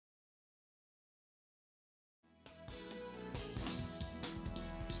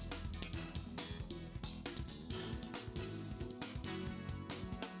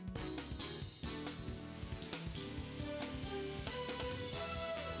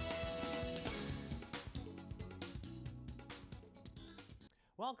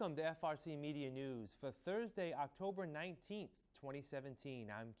Welcome to FRC Media News for Thursday, October 19th,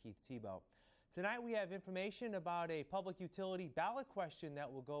 2017. I'm Keith Tebow. Tonight we have information about a public utility ballot question that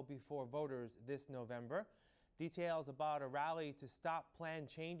will go before voters this November. Details about a rally to stop planned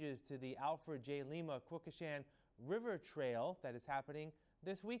changes to the Alfred J. Lima Quokasham River Trail that is happening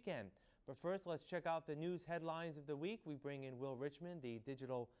this weekend. But first, let's check out the news headlines of the week. We bring in Will Richmond, the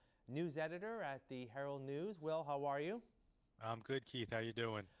digital news editor at the Herald News. Will, how are you? I'm good, Keith. How you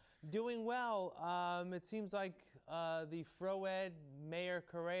doing? Doing well. It seems like the FROED Mayor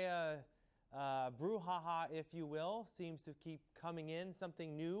Correa brouhaha, if you will, seems to keep coming in,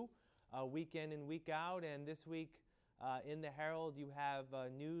 something new week in and week out. And this week in the Herald, you have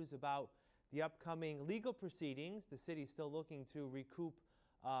news about the upcoming legal proceedings. The city's still looking to recoup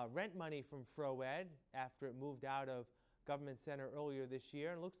rent money from FROED after it moved out of Government Center earlier this year.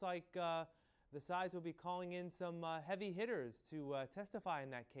 And it looks like the sides will be calling in some heavy hitters to testify in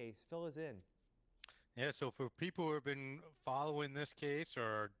that case. Fill us in. Yeah, so for people who have been following this case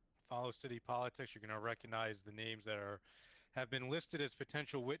or follow city politics, you're going to recognize the names that have been listed as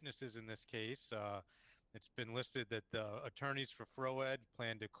potential witnesses in this case. It's been listed that the attorneys for FROED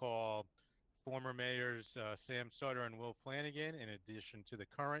plan to call former mayors Sam Sutter and Will Flanagan, in addition to the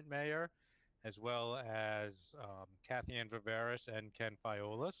current mayor, as well as Kathy Ann Viveris and Ken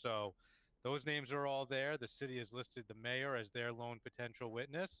Fiola. So those names are all there. The city has listed the mayor as their lone potential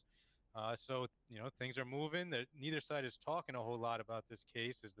witness. So, things are moving. Neither side is talking a whole lot about this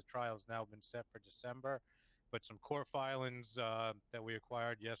case, as the trial has now been set for December. But some court filings that we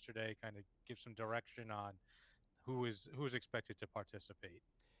acquired yesterday kind of give some direction on who is expected to participate.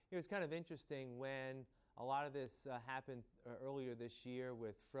 It was kind of interesting when a lot of this happened earlier this year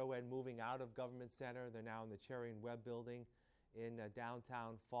with FROED moving out of Government Center. They're now in the Cherry and Webb building in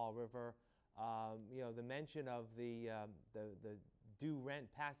downtown Fall River. The mention of the due rent,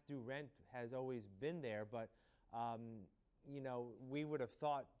 past due rent, has always been there, but we would have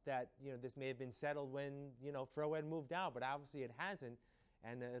thought that this may have been settled when FROED moved out, but obviously it hasn't,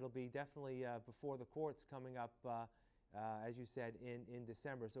 and it'll be definitely before the courts coming up, as you said, in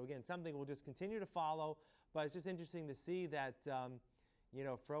December. So again, something we'll just continue to follow, but it's just interesting to see that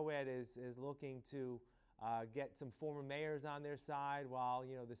FROED is looking to get some former mayors on their side, while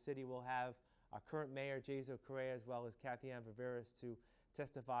the city will have our current mayor, Jason Correa, as well as Kathy Ann Viveris, to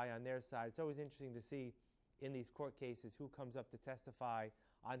testify on their side. It's always interesting to see in these court cases who comes up to testify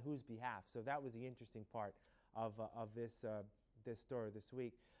on whose behalf. So that was the interesting part of this story this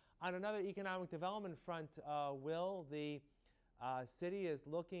week. On another economic development front, Will, the city is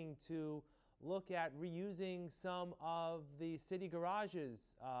looking to look at reusing some of the city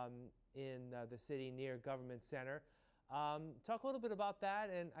garages in the city near Government Center. Talk a little bit about that,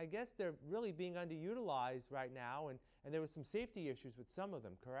 and I guess they're really being underutilized right now, and there were some safety issues with some of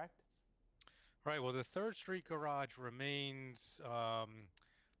them, correct? Right. Well, the 3rd Street garage remains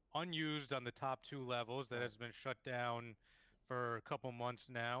unused on the top 2 levels. That has been shut down for a couple months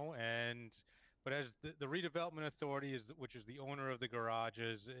now, but as the redevelopment authority, which is the owner of the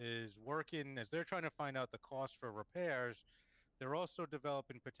garages, is working as they're trying to find out the cost for repairs. They're also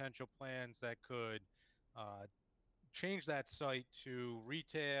developing potential plans that could change that site to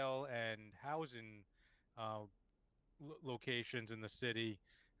retail and housing locations in the city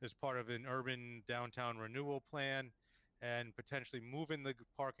as part of an urban downtown renewal plan, and potentially moving the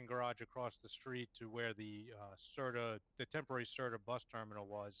parking garage across the street to where the temporary CERTA bus terminal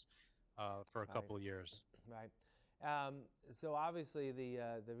was for a couple of years. Right. So obviously the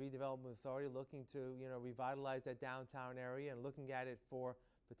redevelopment authority looking to revitalize that downtown area and looking at it for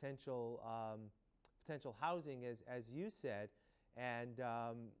potential housing, as you said, and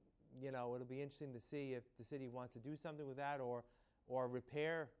it'll be interesting to see if the city wants to do something with that or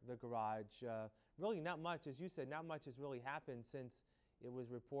repair the garage. Really not much, as you said, not much has really happened since it was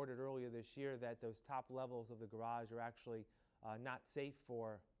reported earlier this year that those top levels of the garage are actually not safe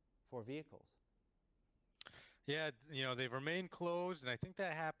for vehicles. Yeah, they've remained closed, and I think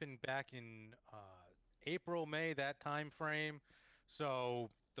that happened back in April, May, that time frame. So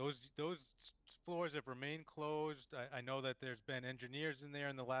those floors have remained closed. I know that there's been engineers in there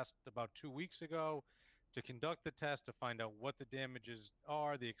in the last about 2 weeks ago to conduct the test to find out what the damages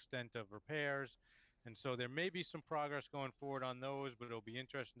are, the extent of repairs. And so there may be some progress going forward on those, but it'll be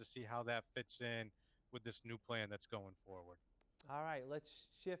interesting to see how that fits in with this new plan that's going forward. All right, let's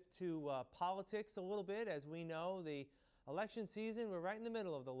shift to politics a little bit. As we know, the election season, we're right in the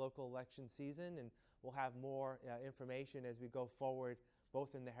middle of the local election season, and we'll have more information as we go forward,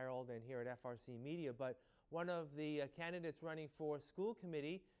 both in the Herald and here at FRC Media. But one of the candidates running for school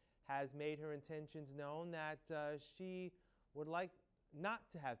committee has made her intentions known that she would like not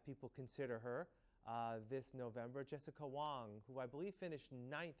to have people consider her this November. Jessica Wong, who I believe finished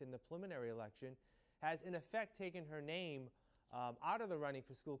 9th in the preliminary election, has in effect taken her name out of the running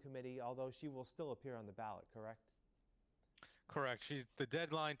for school committee, although she will still appear on the ballot, correct? Correct. The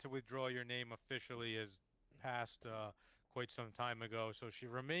deadline to withdraw your name officially is passed quite some time ago, so she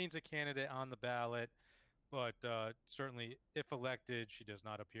remains a candidate on the ballot, but certainly if elected, she does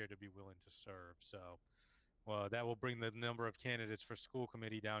not appear to be willing to serve. So well, that will bring the number of candidates for school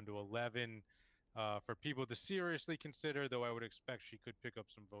committee down to 11 for people to seriously consider, though I would expect she could pick up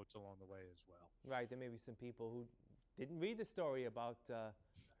some votes along the way as well. Right, there may be some people who didn't read the story about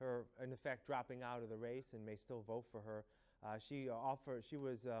her, in effect, dropping out of the race and may still vote for her. She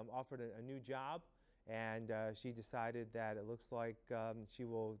was offered a new job, and she decided that it looks like she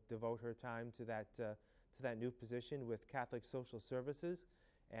will devote her time to that new position with Catholic Social Services,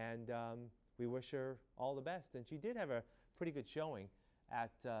 and we wish her all the best. And she did have a pretty good showing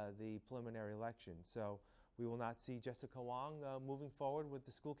at the preliminary election, so we will not see Jessica Wong moving forward with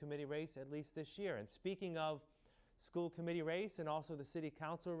the school committee race, at least this year. And speaking of school committee race and also the city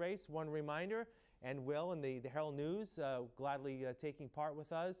council race, one reminder, and Will and the Herald News gladly taking part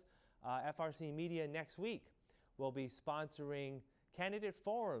with us, FRCmedia next week will be sponsoring candidate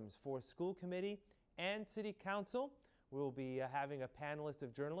forums for school committee and city council. We will be having a panelist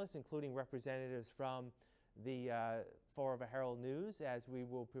of journalists, including representatives from the Fall River Herald News, as we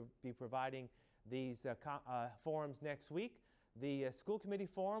will be providing these forums next week. The school committee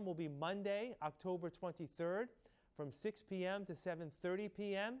forum will be Monday, October 23rd, from 6 p.m. to 7:30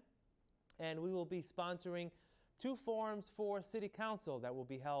 p.m. And we will be sponsoring 2 forums for City Council that will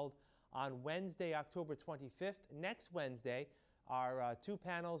be held on Wednesday, October 25th. Next Wednesday, our 2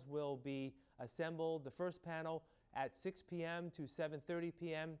 panels will be assembled. The first panel at 6 p.m. to 7:30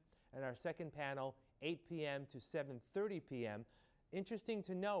 p.m. and our second panel 8 p.m. to 7:30 p.m. Interesting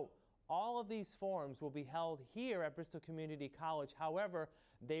to note, all of these forums will be held here at Bristol Community College. However,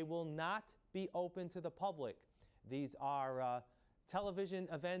 they will not be open to the public. These are television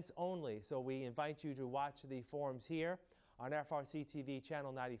events only, so we invite you to watch the forums here on FRC TV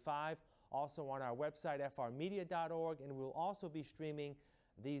Channel 95, also on our website, frmedia.org, and we'll also be streaming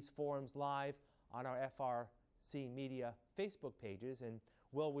these forums live on our FRCmedia Facebook pages. And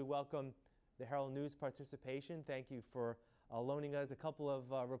Will, we welcome the Herald News participation. Thank you for loaning us a couple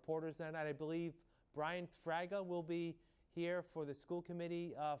of reporters that night. I believe Brian Fraga will be here for the school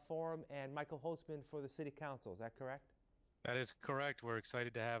committee forum and Michael Holtzman for the city council. Is that correct? That is correct. We're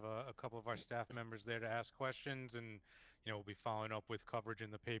excited to have a couple of our staff members there to ask questions, and we'll be following up with coverage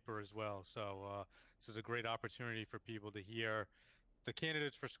in the paper as well. So this is a great opportunity for people to hear the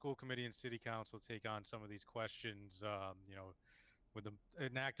candidates for school committee and city council take on some of these questions. With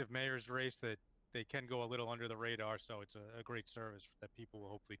an active mayor's race, that they can go a little under the radar, so it's a great service that people will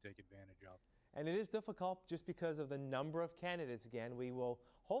hopefully take advantage of. And it is difficult just because of the number of candidates. Again, we will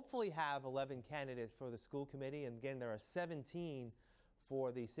hopefully have 11 candidates for the school committee, and again, there are 17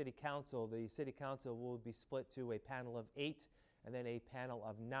 for the city council. The city council will be split to a panel of 8, and then a panel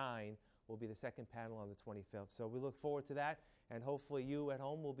of 9 will be the second panel on the 25th. So we look forward to that, and hopefully you at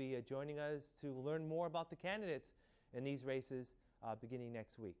home will be joining us to learn more about the candidates in these races beginning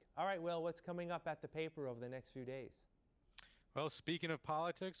next week. All right, Will, what's coming up at the paper over the next few days? Well, speaking of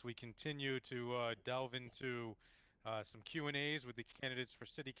politics, we continue to delve into some Q&As with the candidates for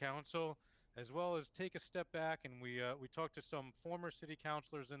city council, as well as take a step back, and we talked to some former city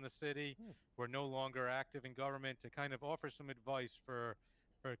councilors in the city who are no longer active in government to kind of offer some advice for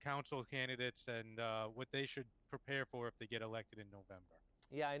council candidates and what they should prepare for if they get elected in November.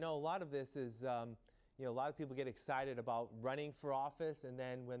 Yeah, I know a lot of this is, a lot of people get excited about running for office, and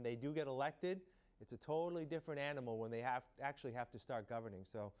then when they do get elected, it's a totally different animal when they actually have to start governing.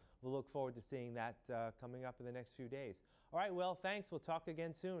 So we'll look forward to seeing that coming up in the next few days. All right, well, thanks. We'll talk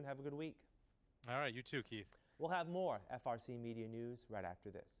again soon. Have a good week. All right, you too, Keith. We'll have more FRC Media News right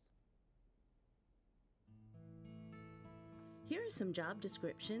after this. Here are some job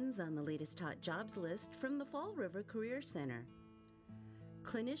descriptions on the latest hot jobs list from the Fall River Career Center.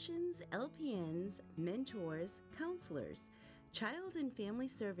 Clinicians, LPNs, mentors, counselors. Child and Family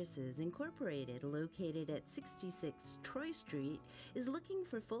Services Incorporated, located at 66 Troy Street, is looking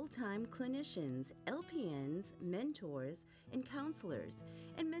for full-time clinicians, LPNs, mentors, and counselors,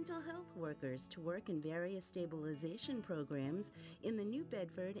 and mental health workers to work in various stabilization programs in the New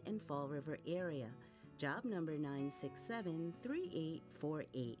Bedford and Fall River area. Job number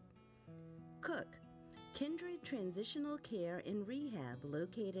 9673848. Cook. Kindred Transitional Care and Rehab,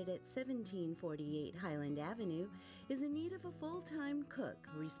 located at 1748 Highland Avenue, is in need of a full-time cook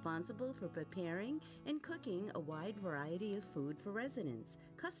responsible for preparing and cooking a wide variety of food for residents,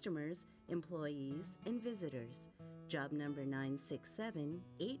 customers, employees, and visitors. Job number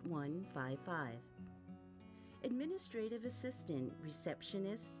 967-8155. Administrative Assistant,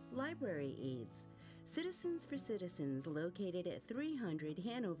 Receptionist, Library Aides. Citizens for Citizens, located at 300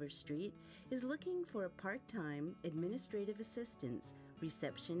 Hanover Street, is looking for part-time administrative assistants,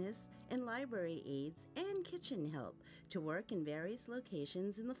 receptionists, and library aides and kitchen help to work in various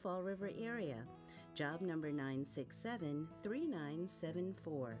locations in the Fall River area. Job number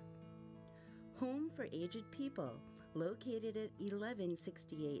 967-3974. Home for Aged People, located at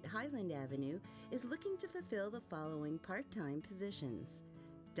 1168 Highland Avenue, is looking to fulfill the following part-time positions.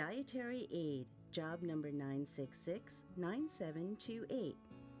 Dietary aide, job number 966-9728.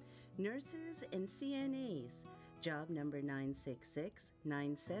 Nurses and CNAs, job number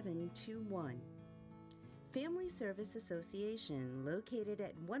 966-9721. Family Service Association, located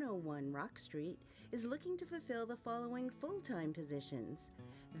at 101 Rock Street, is looking to fulfill the following full-time positions.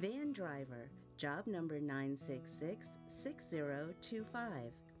 Van driver, job number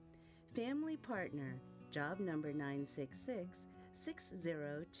 966-6025. Family partner, job number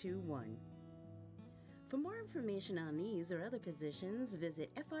 966-6021. For more information on these or other positions,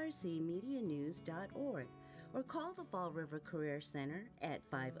 visit FRCmedianews.org or call the Fall River Career Center at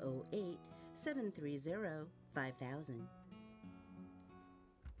 508-730-5000.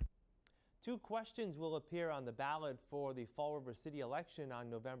 Two questions will appear on the ballot for the Fall River City election on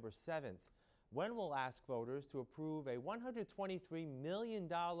November 7th. When will ask voters to approve a $123 million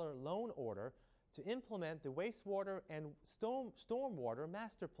loan order to implement the wastewater and stormwater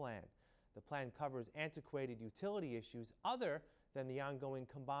master plan. The plan covers antiquated utility issues other than the ongoing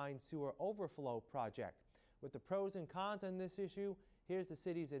combined sewer overflow project. With the pros and cons on this issue, here's the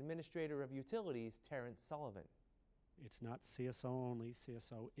city's Administrator of Utilities, Terrence Sullivan. It's not CSO only.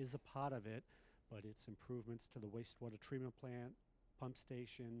 CSO is a part of it, but it's improvements to the wastewater treatment plant, pump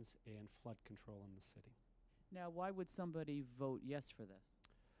stations, and flood control in the city. Now, why would somebody vote yes for this?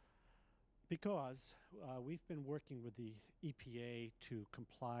 Because we've been working with the EPA to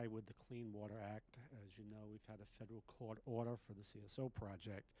comply with the Clean Water Act. As you know, we've had a federal court order for the CSO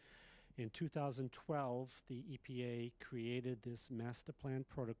project. In 2012, the EPA created this master plan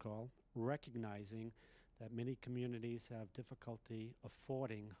protocol, recognizing that many communities have difficulty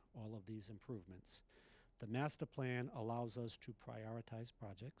affording all of these improvements. The master plan allows us to prioritize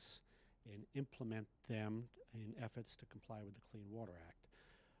projects and implement them in efforts to comply with the Clean Water Act.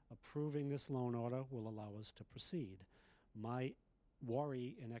 Approving this loan order will allow us to proceed. My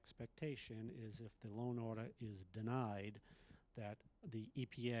worry and expectation is if the loan order is denied, that the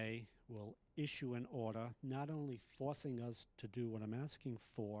EPA will issue an order not only forcing us to do what I'm asking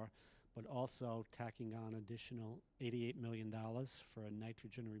for, but also tacking on additional $88 million for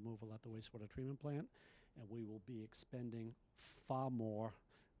nitrogen removal at the wastewater treatment plant, and we will be expending far more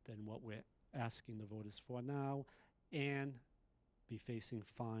than what we're asking the voters for now, and be facing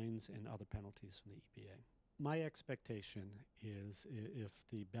fines and other penalties from the EPA. My expectation is if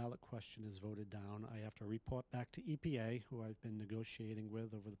the ballot question is voted down, I have to report back to EPA, who I've been negotiating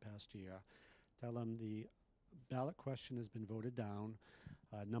with over the past year, tell them the ballot question has been voted down.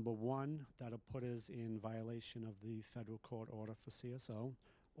 Number one, that'll put us in violation of the federal court order for CSO,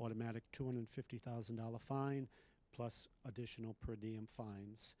 automatic $250,000 fine, plus additional per diem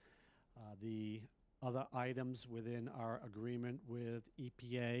fines. The other items within our agreement with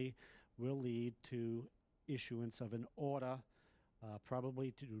EPA will lead to issuance of an order,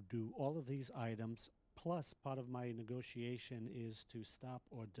 probably to do all of these items, plus part of my negotiation is to stop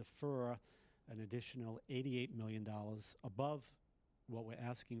or defer an additional $88 million above what we're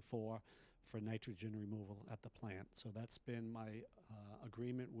asking for nitrogen removal at the plant. So that's been my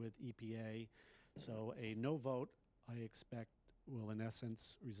agreement with EPA. So a no vote, I expect, will in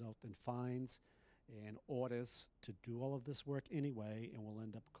essence result in fines and orders to do all of this work anyway, and will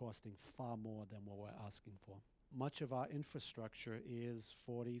end up costing far more than what we're asking for. Much of our infrastructure is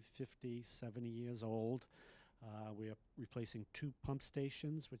 40, 50, 70 years old. We are replacing 2 pump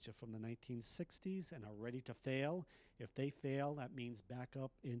stations, which are from the 1960s and are ready to fail. If they fail, that means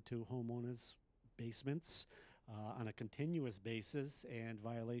backup into homeowners' basements on a continuous basis and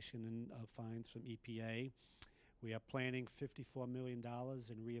violation of fines from EPA. We are planning $54 million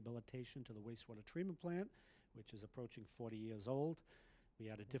in rehabilitation to the wastewater treatment plant, which is approaching 40 years old. We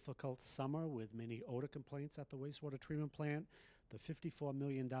had a difficult summer with many odor complaints at the wastewater treatment plant. The $54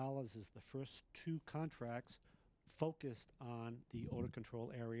 million is the first 2 contracts focused on the odor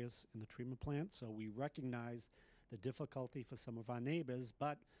control areas in the treatment plant. So we recognize the difficulty for some of our neighbors,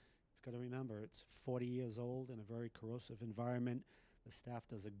 but you've got to remember it's 40 years old in a very corrosive environment. The staff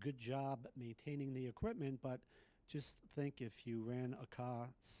does a good job maintaining the equipment, but just think if you ran a car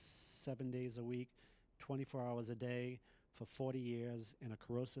 7 days a week, 24 hours a day for 40 years in a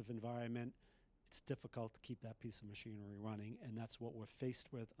corrosive environment, it's difficult to keep that piece of machinery running, and that's what we're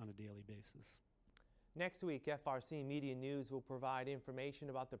faced with on a daily basis. Next week, FRC Media News will provide information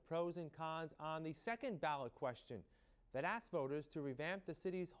about the pros and cons on the second ballot question that asks voters to revamp the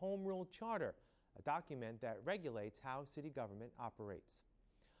city's home rule charter, a document that regulates how city government operates.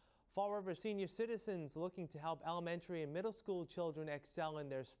 Fall River senior citizens looking to help elementary and middle school children excel in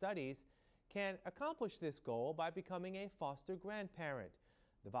their studies can accomplish this goal by becoming a foster grandparent.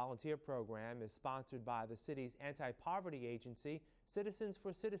 The volunteer program is sponsored by the city's anti-poverty agency, Citizens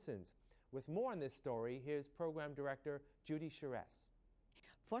for Citizens. With more on this story, here's Program Director Judy Charest.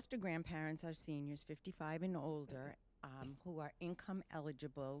 Foster grandparents are seniors 55 and older who are income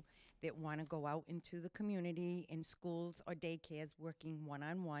eligible that want to go out into the community in schools or daycares working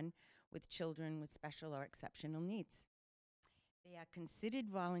one-on-one with children with special or exceptional needs. They are considered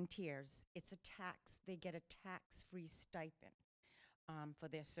volunteers. It's a tax. They get a tax-free stipend for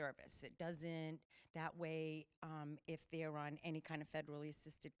their service. It doesn't, that way, if they're on any kind of federally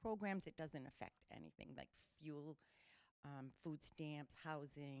assisted programs, it doesn't affect anything like fuel, food stamps,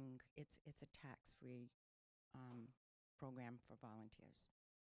 housing. It's a tax-free program for volunteers.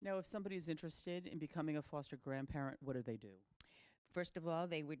 Now, if somebody's interested in becoming a foster grandparent, what do they do? First of all,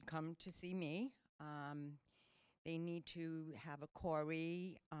 they would come to see me. They need to have a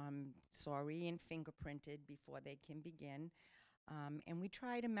CORI, SORI, and fingerprinted before they can begin. And we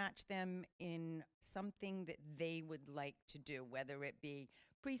try to match them in something that they would like to do, whether it be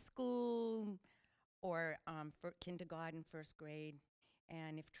preschool or for kindergarten, first grade.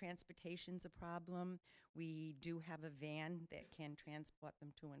 And if transportation's a problem, we do have a van that can transport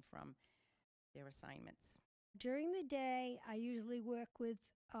them to and from their assignments. During the day, I usually work with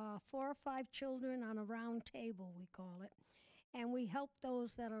 4 or 5 children on a round table, we call it. And we help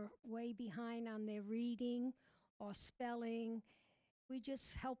those that are way behind on their reading or spelling. We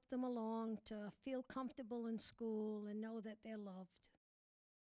just help them along to feel comfortable in school and know that they're loved.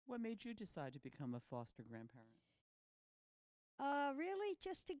 What made you decide to become a foster grandparent? Really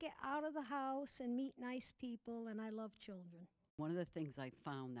just to get out of the house and meet nice people, and I love children. One of the things I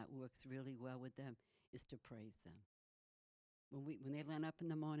found that works really well with them is to praise them. When they line up in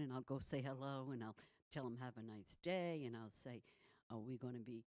the morning, I'll go say hello, and I'll tell them have a nice day, and I'll say, are we going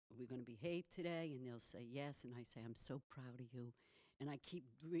to behave today? And they'll say yes, and I say, I'm so proud of you. And I keep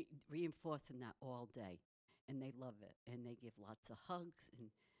reinforcing that all day, and they love it, and they give lots of hugs, and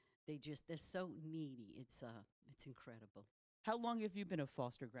they're so needy. It's incredible. How long have you been a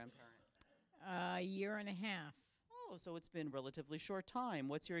foster grandparent? A year and a half. Oh, so it's been relatively short time.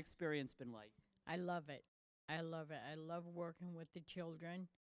 What's your experience been like? I love it. I love it. I love working with the children.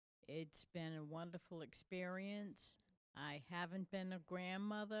 It's been a wonderful experience. I haven't been a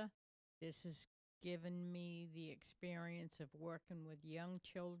grandmother. This has given me the experience of working with young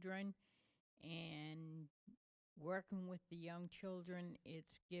children, and working with the young children,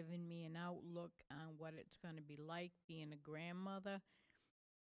 it's given me an outlook on what it's going to be like being a grandmother.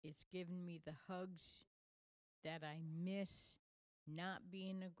 It's given me the hugs that I miss not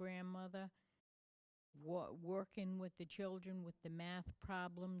being a grandmother. Working with the children with the math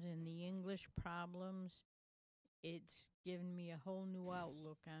problems and the English problems, it's given me a whole new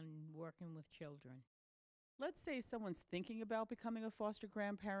outlook on working with children. Let's say someone's thinking about becoming a foster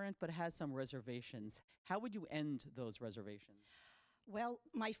grandparent but has some reservations. How would you end those reservations? Well,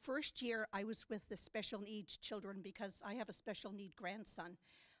 my first year I was with the special needs children because I have a special need grandson,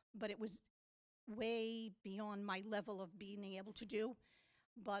 but it was way beyond my level of being able to do.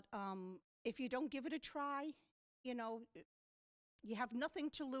 But if you don't give it a try, you know, you have nothing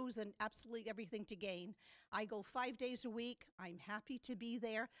to lose and absolutely everything to gain. I go 5 days a week. I'm happy to be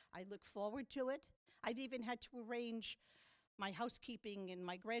there. I look forward to it. I've even had to arrange my housekeeping and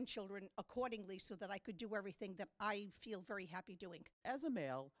my grandchildren accordingly so that I could do everything that I feel very happy doing. As a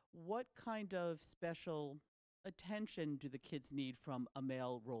male, what kind of special attention do the kids need from a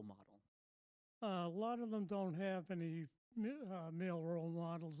male role model? A lot of them don't have any male role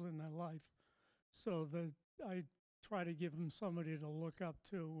models in their life, so I try to give them somebody to look up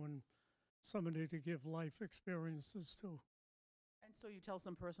to and somebody to give life experiences to. And so you tell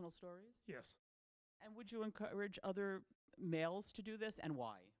some personal stories? Yes. And would you encourage other males to do this, and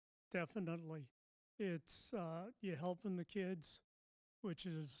why? Definitely. It's you're helping the kids, which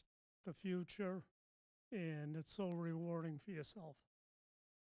is the future, and it's so rewarding for yourself.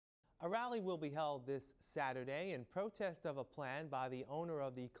 A rally will be held this Saturday in protest of a plan by the owner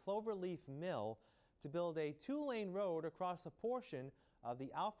of the Cloverleaf Mill to build a 2-lane road across a portion of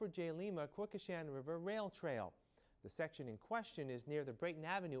the Alfred J. Lima Quikasham River Rail Trail. The section in question is near the Brayton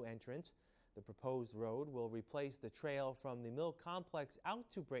Avenue entrance. The proposed road will replace the trail from the mill complex out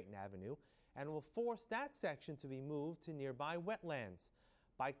to Brayton Avenue and will force that section to be moved to nearby wetlands.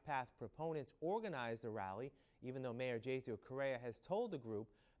 Bike path proponents organized the rally, even though Mayor Jazio Correa has told the group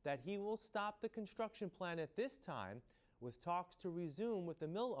that he will stop the construction plan at this time, with talks to resume with the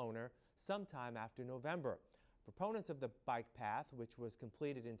mill owner sometime after November. Proponents of the bike path, which was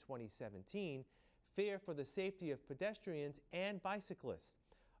completed in 2017, fear for the safety of pedestrians and bicyclists.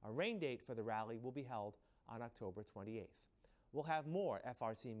 A rain date for the rally will be held on October 28th. We'll have more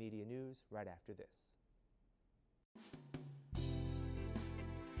FRC Media News right after this.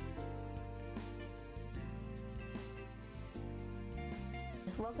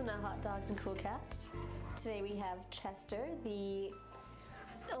 Welcome to Hot Dogs and Cool Cats. Today we have Chester, the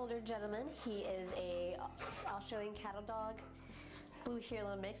older gentleman. He is a Australian cattle dog, blue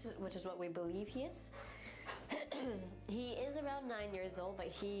heelot mix, which is what we believe he is. He is around 9 years old, but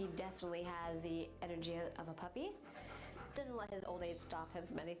he definitely has the energy of a puppy. Doesn't let his old age stop him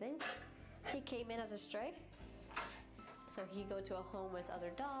from anything. He came in as a stray, so he go to a home with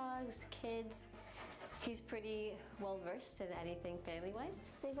other dogs, kids. He's pretty well versed in anything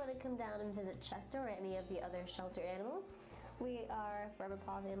family-wise. So if you want to come down and visit Chester or any of the other shelter animals, we are Forever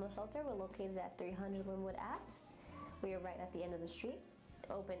Paws Animal Shelter. We're located at 300 Linwood Ave. We are right at the end of the street.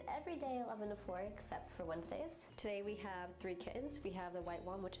 Open every day 11 to 4 except for Wednesdays. Today we have 3 kittens. We have the white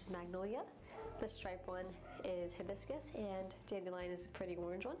one, which is Magnolia. The striped one is Hibiscus, and Dandelion is the pretty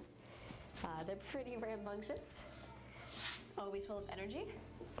orange one. They're pretty rambunctious, always full of energy.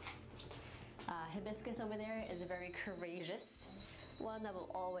 Hibiscus over there is a very courageous one that will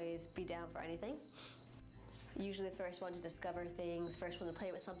always be down for anything. Usually the first one to discover things, first one to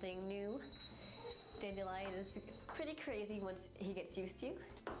play with something new. Dandelion is pretty crazy once he gets used to you.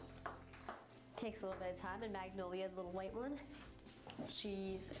 Takes a little bit of time. And Magnolia, the little white one,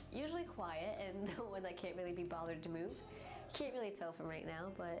 she's usually quiet and the one that can't really be bothered to move. Can't really tell from right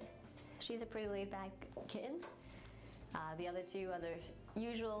now, but she's a pretty laid-back kitten. The other 2 are the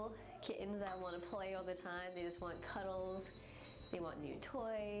usual kittens that want to play all the time. They just want cuddles. They want new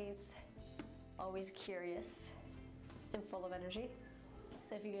toys. Always curious and full of energy.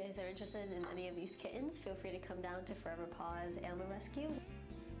 So if you guys are interested in any of these kittens, feel free to come down to Forever Paws Animal Rescue.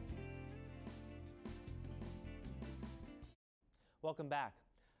 Welcome back.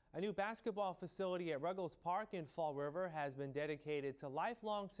 A new basketball facility at Ruggles Park in Fall River has been dedicated to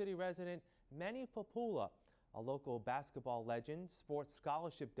lifelong city resident Manny Papula, a local basketball legend, sports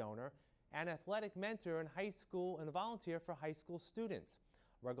scholarship donor, and athletic mentor in high school and volunteer for high school students.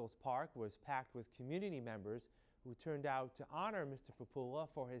 Ruggles Park was packed with community members who turned out to honor Mr. Papula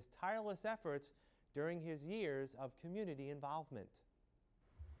for his tireless efforts during his years of community involvement.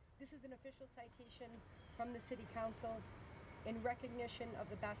 This is an official citation from the City Council in recognition of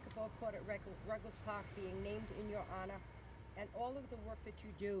the basketball court at Ruggles Park being named in your honor, and all of the work that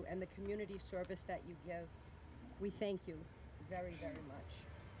you do and the community service that you give. We thank you very, very much.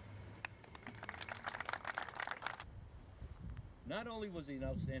 Not only was he an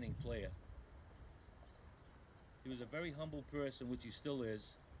outstanding player, he was a very humble person, which he still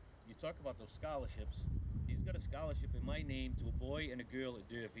is. You talk about those scholarships. He's got a scholarship in my name to a boy and a girl at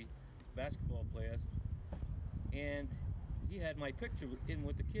Durfee, basketball players. And he had my picture in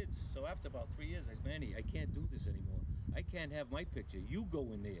with the kids. So after about 3 years, I said, Manny, I can't do this anymore. I can't have my picture. You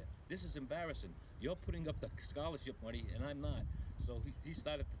go in there. This is embarrassing. You're putting up the scholarship money, and I'm not. So he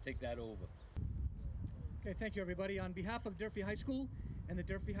started to take that over. Okay, thank you, everybody. On behalf of Durfee High School and the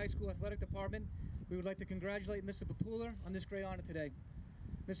Durfee High School Athletic Department, we would like to congratulate Mr. Papula on this great honor today.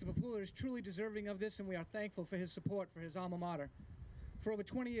 Mr. Papula is truly deserving of this, and we are thankful for his support for his alma mater. For over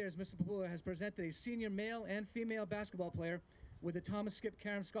 20 years, Mr. Papula has presented a senior male and female basketball player with the Thomas Skip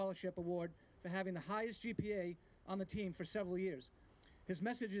Karam Scholarship Award for having the highest GPA on the team for several years. His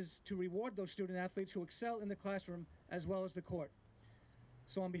message is to reward those student athletes who excel in the classroom as well as the court.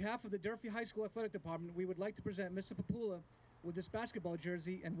 So on behalf of the Durfee High School Athletic Department, we would like to present Mr. Papula with this basketball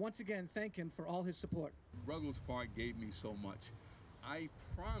jersey and once again thank him for all his support. Ruggles Park gave me so much. I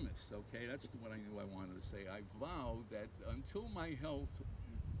promised, okay, that's what I knew I wanted to say. I vowed that until my health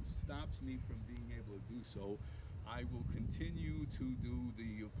stops me from being able to do so, I will continue to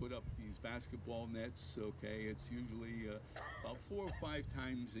put up these basketball nets, okay? It's usually about 4 or 5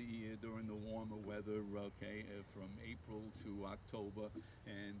 times a year during the warmer weather, okay, from April to October.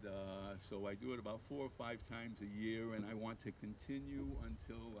 And so I do it about 4 or 5 times a year, and I want to continue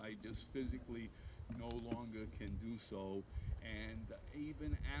until I just physically no longer can do so. And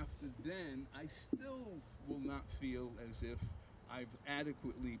even after then, I still will not feel as if I've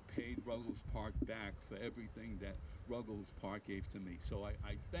adequately paid Ruggles Park back for everything that Ruggles Park gave to me. So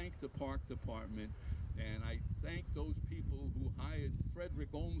I thank the park department, and I thank those people who hired Frederick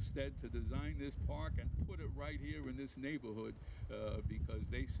Olmsted to design this park and put it right here in this neighborhood, because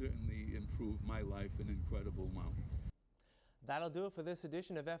they certainly improved my life an incredible amount. That'll do it for this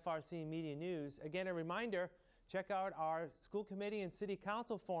edition of FRC Media News. Again, a reminder, check out our school committee and city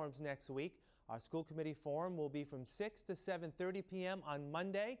council forums next week. Our school committee forum will be from 6 to 7:30 p.m. on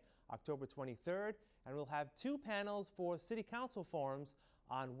Monday, October 23rd, and we'll have 2 panels for city council forums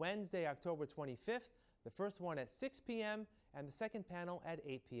on Wednesday, October 25th, the first one at 6 p.m. and the second panel at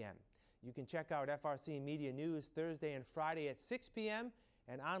 8 p.m. You can check out FRC Media News Thursday and Friday at 6 p.m.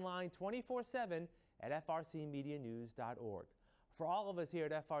 and online 24/7 at frcmedianews.org. For all of us here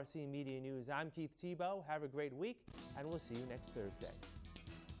at FRC Media News, I'm Keith Tebow. Have a great week, and we'll see you next Thursday.